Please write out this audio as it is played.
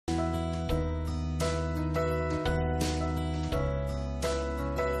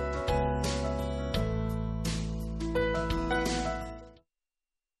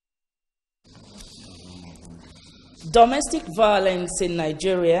Domestic violence in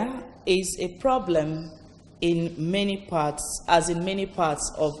Nigeria is a problem in many parts, as in many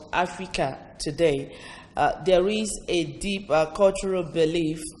parts of Africa today. There is a deep cultural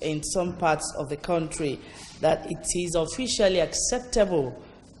belief in some parts of the country that it is officially acceptable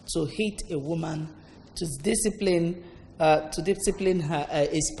to hit a woman, to discipline her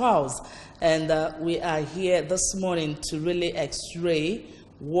a spouse. And we are here this morning to really x-ray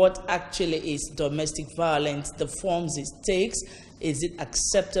what actually is domestic violence, the forms it takes. Is it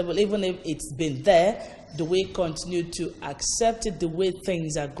acceptable? Even if it's been there, do we continue to accept it the way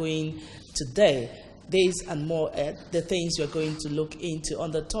things are going today? These and more the things we're going to look into on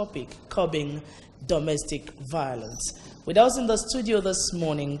the topic, curbing domestic violence. With us in the studio this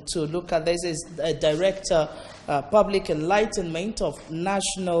morning to look at this is Director, Public Enlightenment of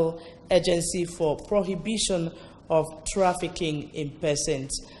National Agency for Prohibition of Trafficking in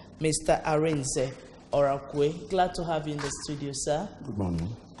Persons, Mr. Arinze Orakwe. Glad to have you in the studio, sir. Good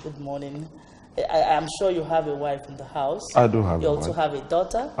morning. Good morning. I'm sure you have a wife in the house. I do have a wife. You also have a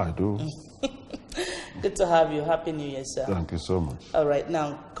daughter? I do. Good to have you. Happy New Year, sir. Thank you so much. All right,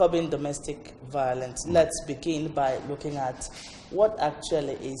 now, curbing domestic violence. Let's begin by looking at what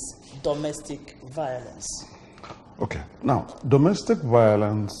actually is domestic violence. Okay, now, domestic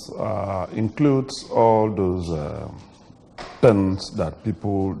violence includes all those things that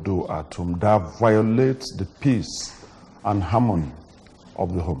people do at home that violates the peace and harmony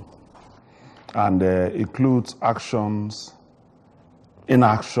of the home. And includes actions,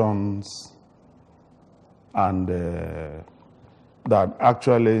 inactions, and that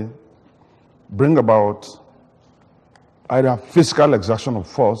actually bring about either physical exertion of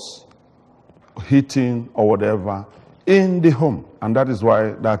force, hitting or whatever in the home. And that is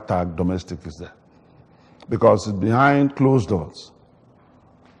why that tag domestic is there. Because it's behind closed doors,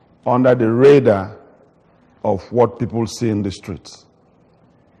 under the radar of what people see in the streets.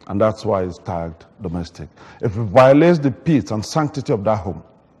 And that's why it's tagged domestic. If it violates the peace and sanctity of that home,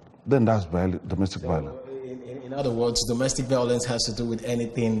 then that's domestic violence. In other words, domestic violence has to do with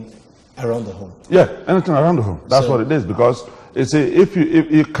anything around the home. Yeah, anything around the home. That's what it is. Because it's if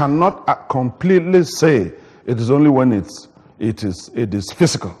you cannot completely say it is only when it is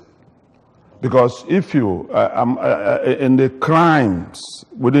physical. Because if you in the crimes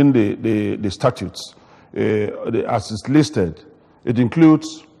within the statutes, as it's listed, it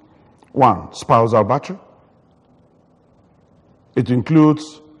includes 1, spousal battery. It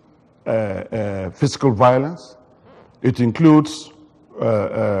includes physical violence. It includes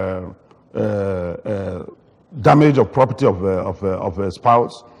damage of property of a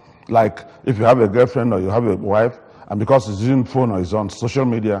spouse. Like if you have a girlfriend or you have a wife, and because it's using phone or it's on social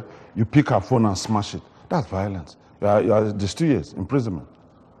media, you pick her phone and smash it. That's violence. You are just 2 years imprisonment.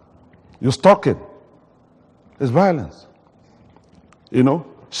 You stalk it. It's violence. You know,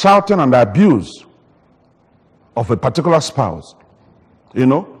 shouting and abuse of a particular spouse, you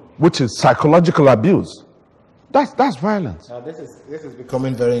know, which is psychological abuse. That's violence. Now this is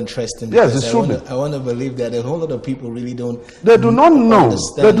becoming very interesting. Yes, it should be. I want to believe that a whole lot of people really don't. They do not know.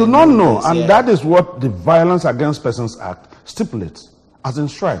 They do not know, this, and yeah. that is what the Violence Against Persons Act stipulates as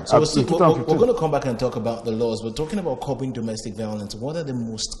enshrined. So we're going to come back and talk about the laws. We're talking about curbing domestic violence. What are the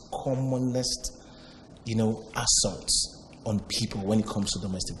most commonest, assaults on people when it comes to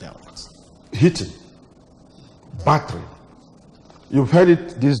domestic violence? Hitting, battery. You've heard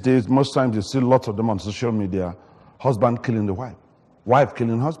it these days. Most times you see lots of them on social media. Husband killing the wife, wife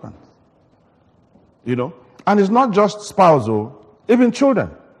killing husband. You know, and it's not just spousal, even children.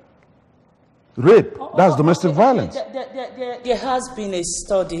 Rape, that's domestic violence. There has been a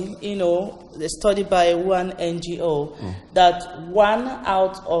study, a study by one NGO, that 1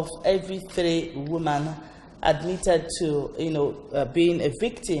 out of every 3 women admitted to, being a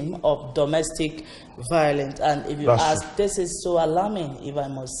victim of domestic violence. And if you ask, this is so alarming, if I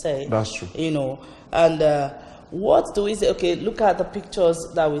must say. That's true. And what do we say? Okay, look at the pictures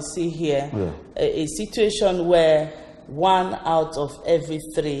that we see here. Yeah. A situation where 1 out of every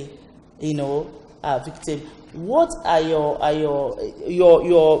 3, are victims. What are your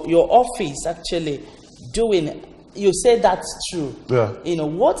office actually doing? You say that's true. Yeah.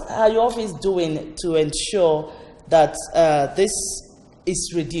 What are your office doing to ensure that this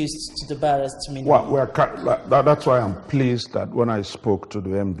is reduced to the barest minimum? Well, that's why I'm pleased that when I spoke to the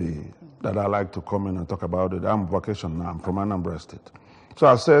MD, that I like to come in and talk about it. I'm on vacation now. I'm from Anambra State. So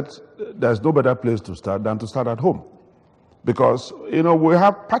I said, there's no better place to start than to start at home. Because, we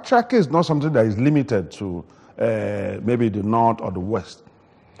have patriarchy is not something that is limited to maybe the North or the West.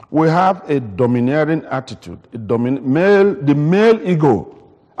 We have a domineering attitude. The male ego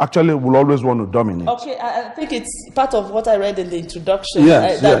actually will always want to dominate. Okay, I think it's part of what I read in the introduction.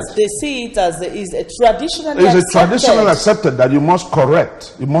 Yes, that yes. they see it as is a traditionally It's accepted. a traditional accepted that you must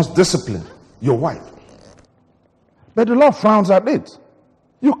correct, you must discipline your wife. But the law frowns at it.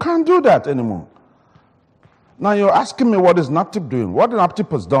 You can't do that anymore. Now you're asking me what is NAPTIP doing? What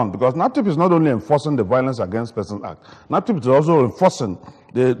NAPTIP has done? Because NAPTIP is not only enforcing the Violence Against Persons Act, NAPTIP is also enforcing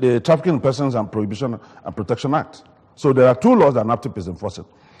the Trafficking in Persons and Prohibition and Protection Act. So there are two laws that NAPTIP is enforcing.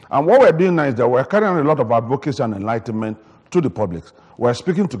 And what we're doing now is that we're carrying a lot of advocacy and enlightenment to the public. We're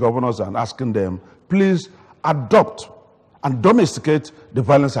speaking to governors and asking them, please adopt and domesticate the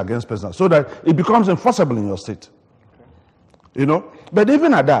violence against persons so that it becomes enforceable in your state. You know, but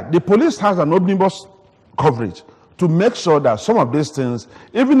even at that, the police has an omnibus coverage to make sure that some of these things,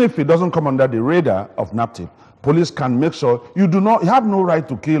 even if it doesn't come under the radar of NAPTIP, police can make sure you have no right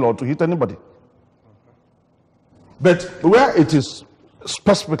to kill or to hit anybody. But where it is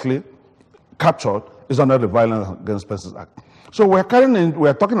specifically captured is under the Violence Against Persons Act. So we're talking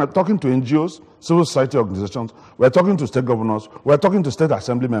to NGOs, civil society organizations, we're talking to state governors, we're talking to state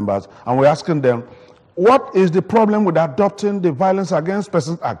assembly members, and we're asking them, what is the problem with adopting the Violence Against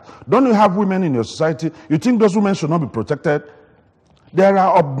Persons Act? Don't you have women in your society? You think those women should not be protected? There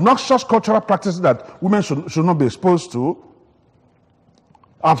are obnoxious cultural practices that women should not be exposed to.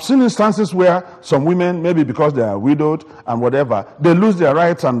 I've seen instances where some women, maybe because they are widowed and whatever, they lose their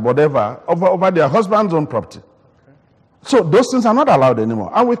rights and whatever over their husband's own property. Okay. So those things are not allowed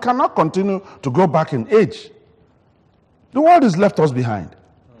anymore. And we cannot continue to go back in age. The world has left us behind.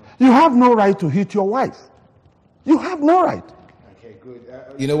 You have no right to hit your wife. You have no right. Okay, good.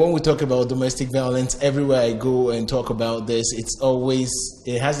 You know, when we talk about domestic violence, everywhere I go and talk about this,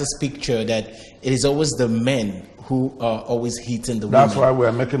 it has this picture that it is always the men who are always hitting the women. That's why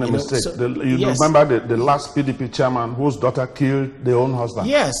we're making a mistake. Yes. Remember the last PDP chairman whose daughter killed their own husband?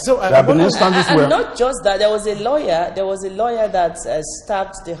 Yes. So and not just that, there was a lawyer that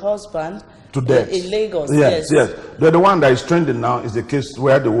stabbed the husband to death in Lagos. Yes. The one that is trending now is the case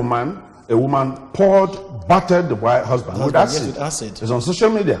where a woman battered the husband with acid. It's on social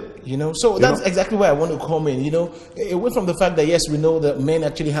media. You know, so that's exactly where I want to come in. You know, away from the fact that yes, we know that men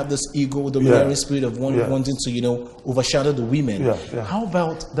actually have this ego, domineering spirit of wanting to, overshadow the women. How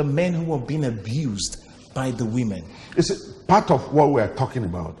about the men who are being abused by the women? It's part of what we're talking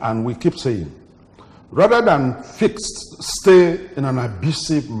about, and we keep saying, rather than stay in an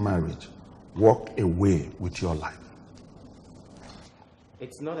abusive marriage, walk away with your life.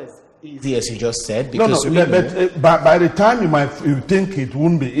 It's not as easy as you just said. Because but by the time you think it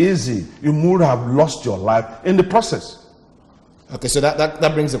won't be easy, you would have lost your life in the process. Okay, so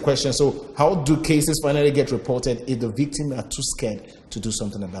that brings the question. So how do cases finally get reported if the victims are too scared to do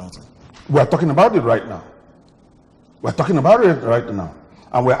something about it? We're talking about it right now.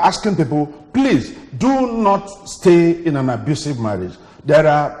 And we're asking people, please do not stay in an abusive marriage. There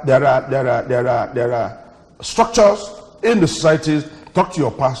are structures in the societies. Talk to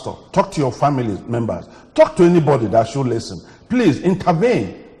your pastor, talk to your family members, talk to anybody that should listen. Please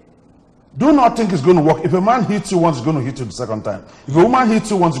intervene. Do not think it's going to work. If a man hits you once, he's going to hit you the second time. If a woman hits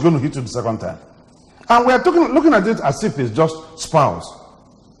you once, he's going to hit you the second time. And we're looking at it as if it's just spouse.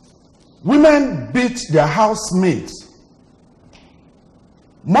 Women beat their housemates.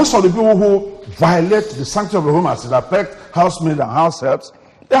 Most of the people who violate the sanctity of the home as it affects housemaids and house helps,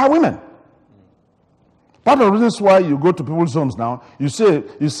 they are women. Part of the reasons why you go to people's homes now, you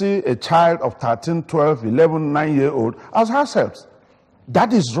see a child of 13, 12, 11, 9-year-old as house helps.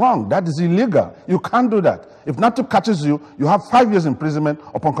 That is wrong. That is illegal. You can't do that. If NAPTIP catches you, you have 5 years imprisonment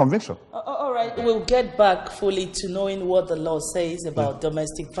upon conviction. All right, we'll get back fully to knowing what the law says about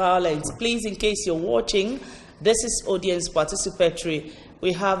domestic violence. Please, in case you're watching, this is audience participatory.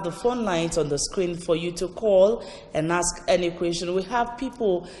 We have the phone lines on the screen for you to call and ask any question. We have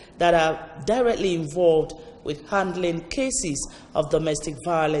people that are directly involved with handling cases of domestic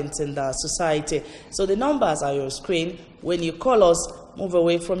violence in the society. So the numbers are on your screen. When you call us, move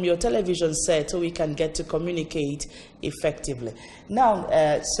away from your television set so we can get to communicate effectively. Now,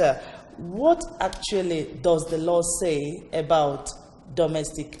 sir, what actually does the law say about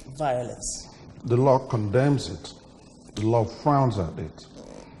domestic violence? The law condemns it. The law frowns at it.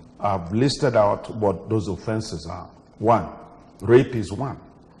 I've listed out what those offenses are. 1, rape is 1.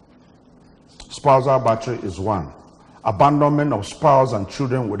 Spousal battery is 1. Abandonment of spouse and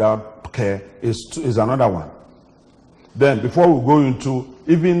children without care is another one. Then, before we go into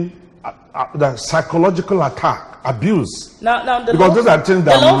even the psychological attack, abuse. Now because those are things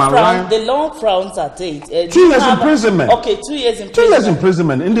that the law frowns at it. 2 years imprisonment. Okay, 2 years imprisonment. 2 years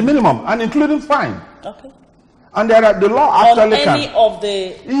imprisonment in the minimum, and including fine. Okay. And the law actually on any of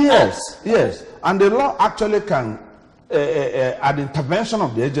the yes, and the law actually can, at the intervention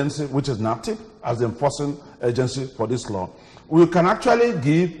of the agency, which is NAPTIP, as the enforcing agency for this law, we can actually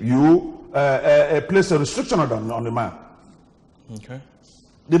give you place a restriction on the man. Okay.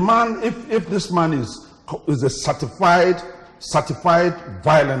 The man, if this man is a certified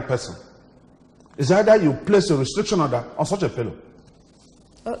violent person, it's either you place a restriction order on such a fellow.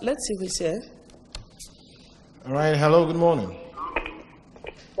 Let's see who's here. All right. Hello. Good morning.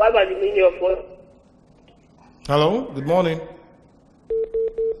 Why was it in your phone? Hello. Good morning.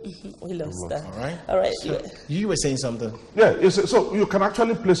 We lost that. All right. So you were saying something. Yeah. So you can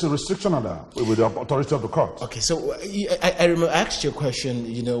actually place a restriction order with the authority of the court. Okay. So I remember I asked you a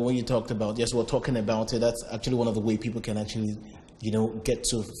question. You know, when you talked about we're talking about it. That's actually one of the way people can actually, get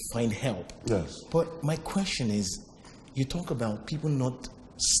to find help. Yes. But my question is, you talk about people not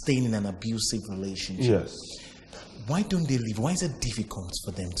staying in an abusive relationship. Yes. Why don't they leave? Why is it difficult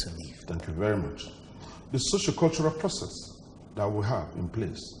for them to leave? Thank you very much. The socio-cultural process that we have in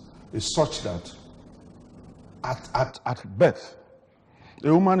place is such that at birth,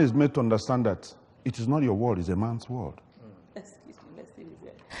 a woman is made to understand that it is not your world, it's a man's world. excuse me, let's see who's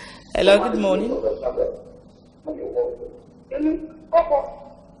here. Hello, good morning. All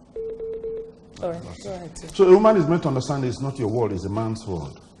right, go ahead. So a woman is made to understand it's not your world, it's a man's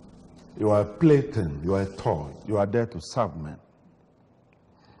world. You are a plaything, you are a toy, you are there to serve men.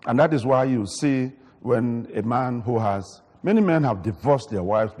 And that is why you see when a man who has, many men have divorced their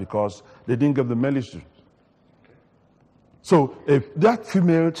wives because they didn't give them male issues. So if that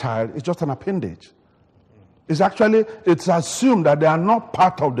female child is just an appendage, it's assumed that they are not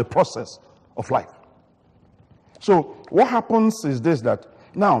part of the process of life. So what happens is this, that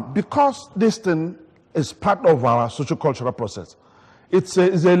now, because this thing is part of our socio-cultural process, it's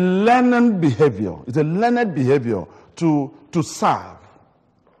a learned behavior. It's a learned behavior to serve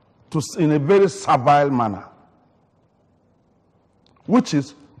in a very servile manner, which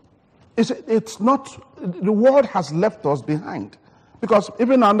is, it's not, the world has left us behind. Because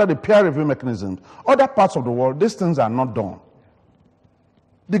even under the peer review mechanism, other parts of the world, these things are not done.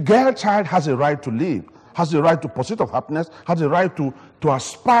 The girl child has a right to live, has a right to pursuit of happiness, has a right to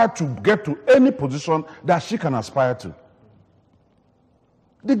aspire to get to any position that she can aspire to.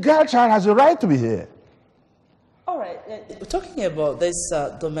 The girl child has a right to be here. All right, we're talking about this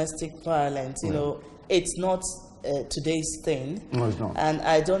domestic violence, it's not today's thing. No, it's not. And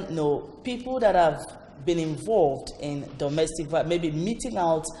I don't know, people that have been involved in domestic violence, maybe meeting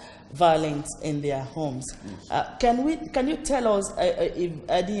out violence in their homes. Can you tell us if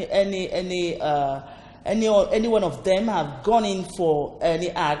any one of them have gone in for any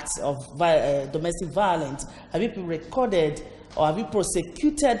acts of domestic violence? Have you recorded or have you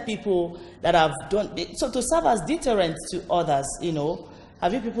prosecuted people that have done so to serve as deterrent to others?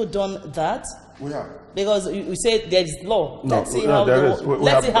 Have you people done that? We have. Because you say there is law. No, let's see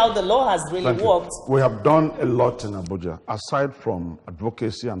how the law has really worked. We have done a lot in Abuja. Aside from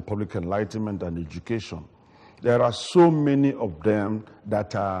advocacy and public enlightenment and education, there are so many of them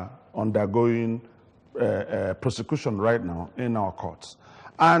that are undergoing prosecution right now in our courts.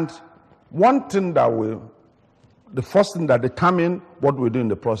 And one thing the first thing that determines what we do in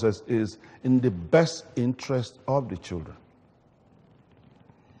the process is in the best interest of the children.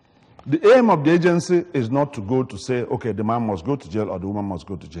 The aim of the agency is not to go to say, okay, the man must go to jail or the woman must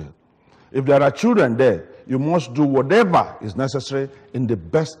go to jail. If there are children there, you must do whatever is necessary in the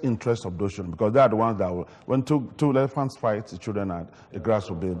best interest of those children, because they are the ones that will, when two elephants fight, the children are, the grass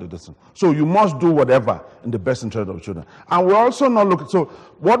will be in the distance. So you must do whatever in the best interest of the children. And we're also not looking, so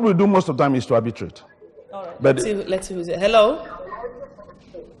what we do most of the time is to arbitrate. All right, let's see who's there. Hello?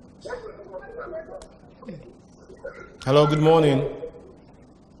 Hello, good morning.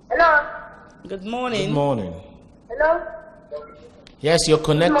 Hello? Good morning. Good morning. Hello? Yes, you're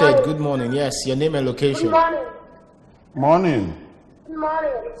connected. Good morning. Yes, your name and location. Good morning. Morning. Good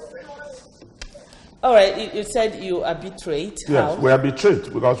morning. All right, you said you arbitrate. Yes, How? we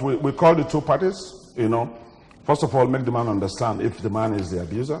arbitrate because we call the two parties, First of all, make the man understand if the man is the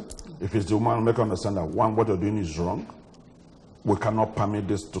abuser. If it's the woman, make her understand that one, what you're doing is wrong. We cannot permit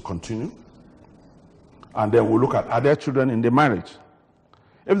this to continue. And then we look at, are there children in the marriage?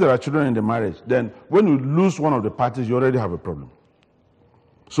 If there are children in the marriage, then when you lose one of the parties, you already have a problem.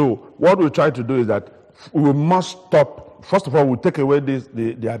 So what we try to do is that we must stop. First of all, we take away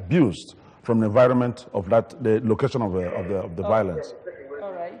the abuse from the environment of the location of the violence.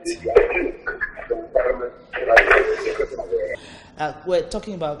 All right. We're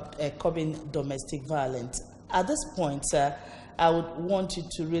talking about curbing domestic violence. At this point, I would want you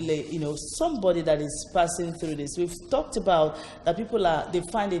to really, somebody that is passing through this. We've talked about that they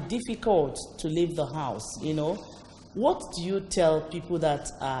find it difficult to leave the house, What do you tell people that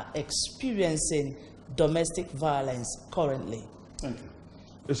are experiencing domestic violence currently? Thank you.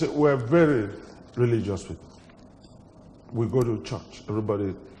 You see, we're very religious people. We go to church.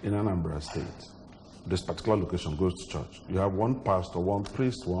 Everybody in Anambra State, this particular location, goes to church. You have one pastor, one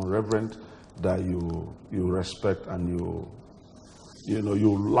priest, one reverend that you respect and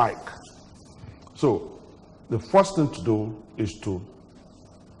you like. So the first thing to do is to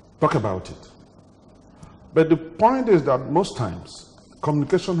talk about it. But the point is that most times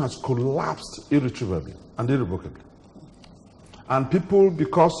communication has collapsed irretrievably and irrevocably. And people,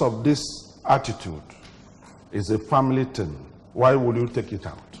 because of this attitude, it's a family thing. Why would you take it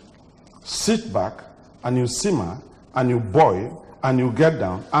out? Sit back and you simmer and you boil and you get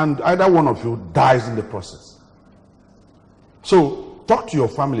down, and either one of you dies in the process. So talk to your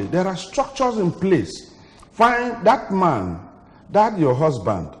family. There are structures in place. Find that man, that your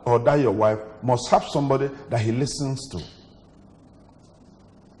husband or that your wife must have somebody that he listens to.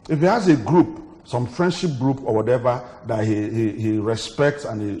 If he has a group, some friendship group or whatever that he respects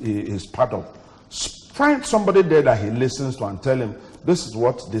and he is part of, find somebody there that he listens to and tell him, this is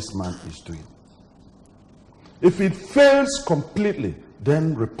what this man is doing. If it fails completely,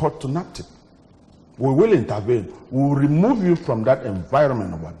 then report to NAPTIP. We will intervene. We will remove you from that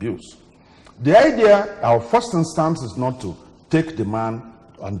environment of abuse. The idea, our first instance, is not to take the man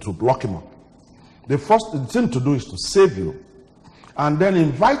and to block him up. The first thing to do is to save you, and then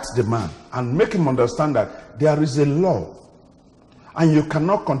invite the man and make him understand that there is a law and you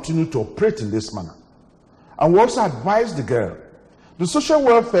cannot continue to operate in this manner. And we also advise the girl. The social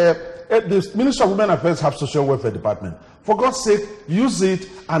welfare, the Ministry of Women Affairs have social welfare department. For God's sake, use it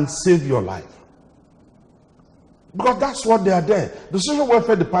and save your life. Because that's what they are there. The social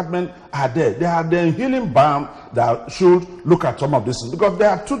welfare department are there. They are the healing balm that should look at some of this. Because they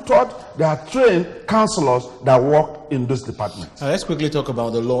are tutored, they are trained counselors that work in this department. Let's quickly talk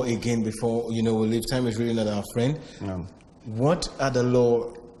about the law again before we leave. Time is really not our friend. Yeah. What's the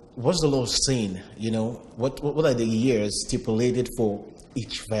law saying? What are the years stipulated for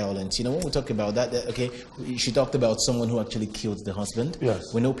each violence? When we talk about that, okay, she talked about someone who actually killed the husband.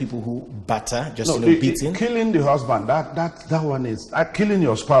 Yes. We know people who batter, beating. Killing the husband, that one is killing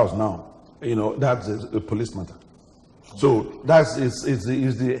your spouse now. That's a police matter. So that's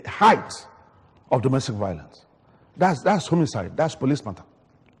the height of domestic violence. That's homicide. That's police matter.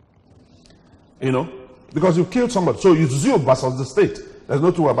 Because you killed somebody. So it's you versus the state. There's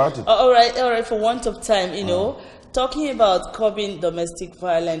no two about it. All right. For want of time, talking about curbing domestic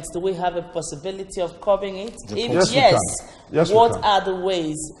violence, do we have a possibility of curbing it? If yes, what are the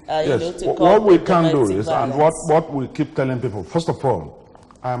ways to curb what we can do is, violence? and what we keep telling people, first of all,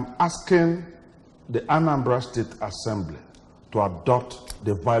 I'm asking the Anambra State Assembly to adopt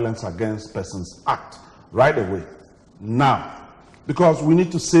the Violence Against Persons Act right away, now. Because we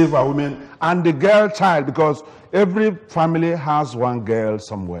need to save our women and the girl child, because every family has one girl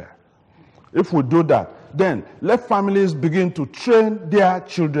somewhere. If we do that, then let families begin to train their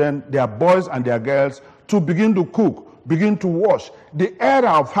children, their boys and their girls, to begin to cook, begin to wash. The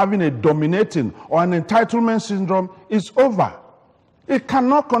era of having a dominating or an entitlement syndrome is over. It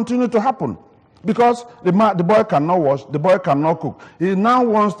cannot continue to happen because the boy cannot wash, the boy cannot cook. He now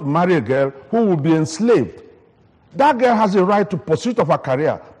wants to marry a girl who will be enslaved. That girl has a right to pursuit of her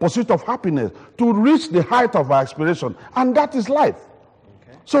career, pursuit of happiness, to reach the height of her aspiration, and that is life.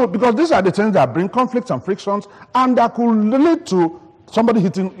 Okay. So, because these are the things that bring conflicts and frictions, and that could lead to somebody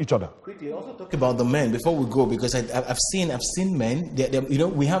hitting each other. Quickly, also talk about the men before we go, because I've seen men.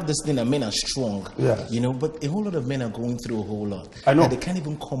 We have this thing that men are strong. Yes. But a whole lot of men are going through a whole lot. I know. And they can't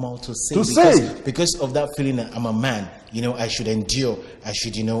even come out to say. Because of that feeling that I'm a man. I should endure. I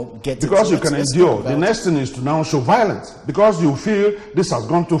should, get. Because you can endure. The next thing is to now show violence. Because you feel this has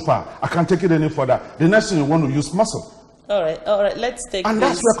gone too far. I can't take it any further. The next thing you want to use muscle. All right. Let's take. And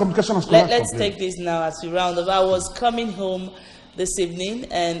this. That's where communication has Let's take this now as we round up. I was coming home this evening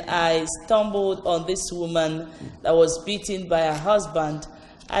and I stumbled on this woman that was beaten by her husband.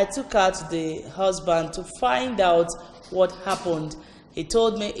 I took her to the husband to find out what happened. He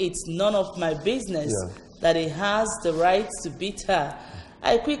told me it's none of my business, that he has the right to beat her.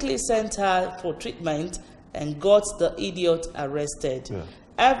 I quickly sent her for treatment and got the idiot arrested. Yeah.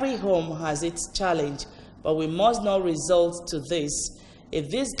 Every home has its challenge, but we must not resort to this. If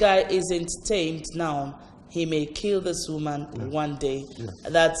this guy isn't tamed now, he may kill this woman one day.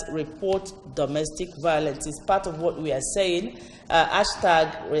 That report domestic violence is part of what we are saying.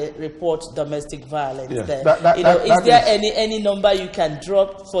 Hashtag report domestic violence. Is there any number you can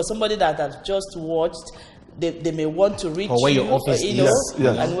drop for somebody that has just watched? They may want to reach or where your office is.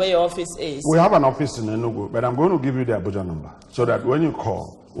 And where your office is. We have an office in Enugu, but I'm going to give you the Abuja number so that when you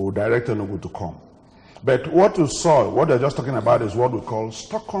call, we'll direct Enugu to come. But what you saw, what they're just talking about is what we call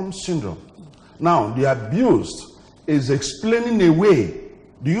Stockholm Syndrome. Now, the abused is explaining away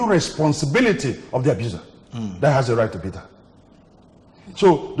the irresponsibility of the abuser that has a right to be there.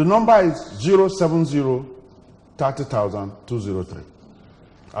 So the number is 070 30,000 203.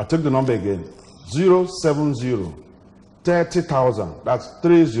 I'll take the number again. 070 30,000. That's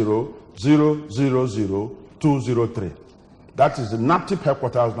 3000203. That is the NAPTIP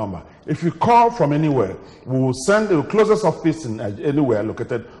headquarters number. If you call from anywhere, we will send the closest office in anywhere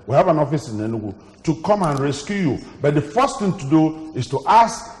located. We have an office in Enugu to come and rescue you. But the first thing to do is to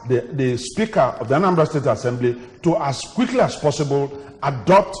ask the Speaker of the Anambra State Assembly to, as quickly as possible,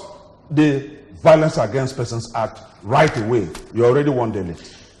 adopt the Violence Against Persons Act right away. You're already 1 day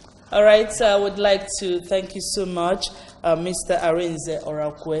late. All right, so I would like to thank you so much, Mr. Arinze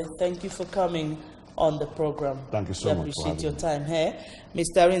Orakwe. Thank you for coming on the program. Thank you so much. We appreciate your time here.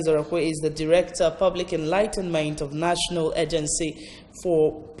 Mr. Arinze Orakwe is the Director of Public Enlightenment of National Agency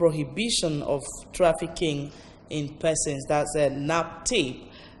for Prohibition of Trafficking in Persons. That's a NAPTIP.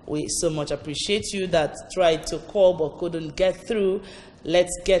 We so much appreciate you that tried to call but couldn't get through.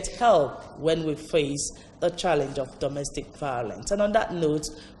 Let's get help when we face the challenge of domestic violence. And on that note,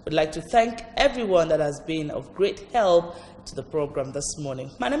 we'd like to thank everyone that has been of great help to the program this morning.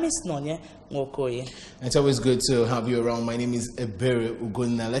 My name is Nonye Nwokoye. It's always good to have you around. My name is Ebere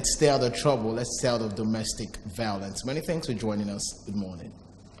Ugunna. Let's stay out of trouble. Let's stay out of domestic violence. Many thanks for joining us. Good morning.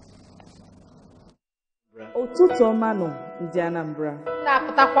 Ụtụtụ ọma nọ ndị Anambra.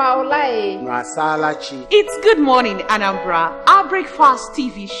 It's Good Morning Anambra, our breakfast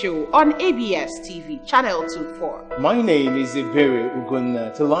TV show on ABS TV, Channel 24. My name is Ebere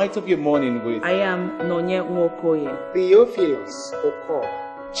Ugunna. To light up your morning with I am Nonye Nwokoye. Theophilus Oko.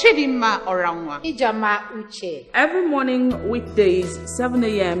 Chidimma Oranwa. Ijama Uche. Every morning, weekdays, 7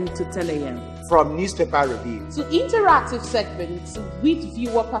 a.m. to 10 a.m. From newspaper review To interactive segments with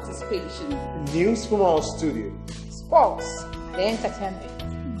viewer participation. news from our studio. Sports. The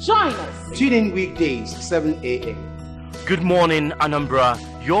entertainment. Join us. Tune in weekdays, 7 a.m. Good Morning Anambra,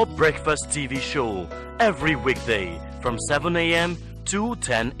 your breakfast TV show, every weekday from 7 a.m. to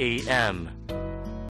 10 a.m.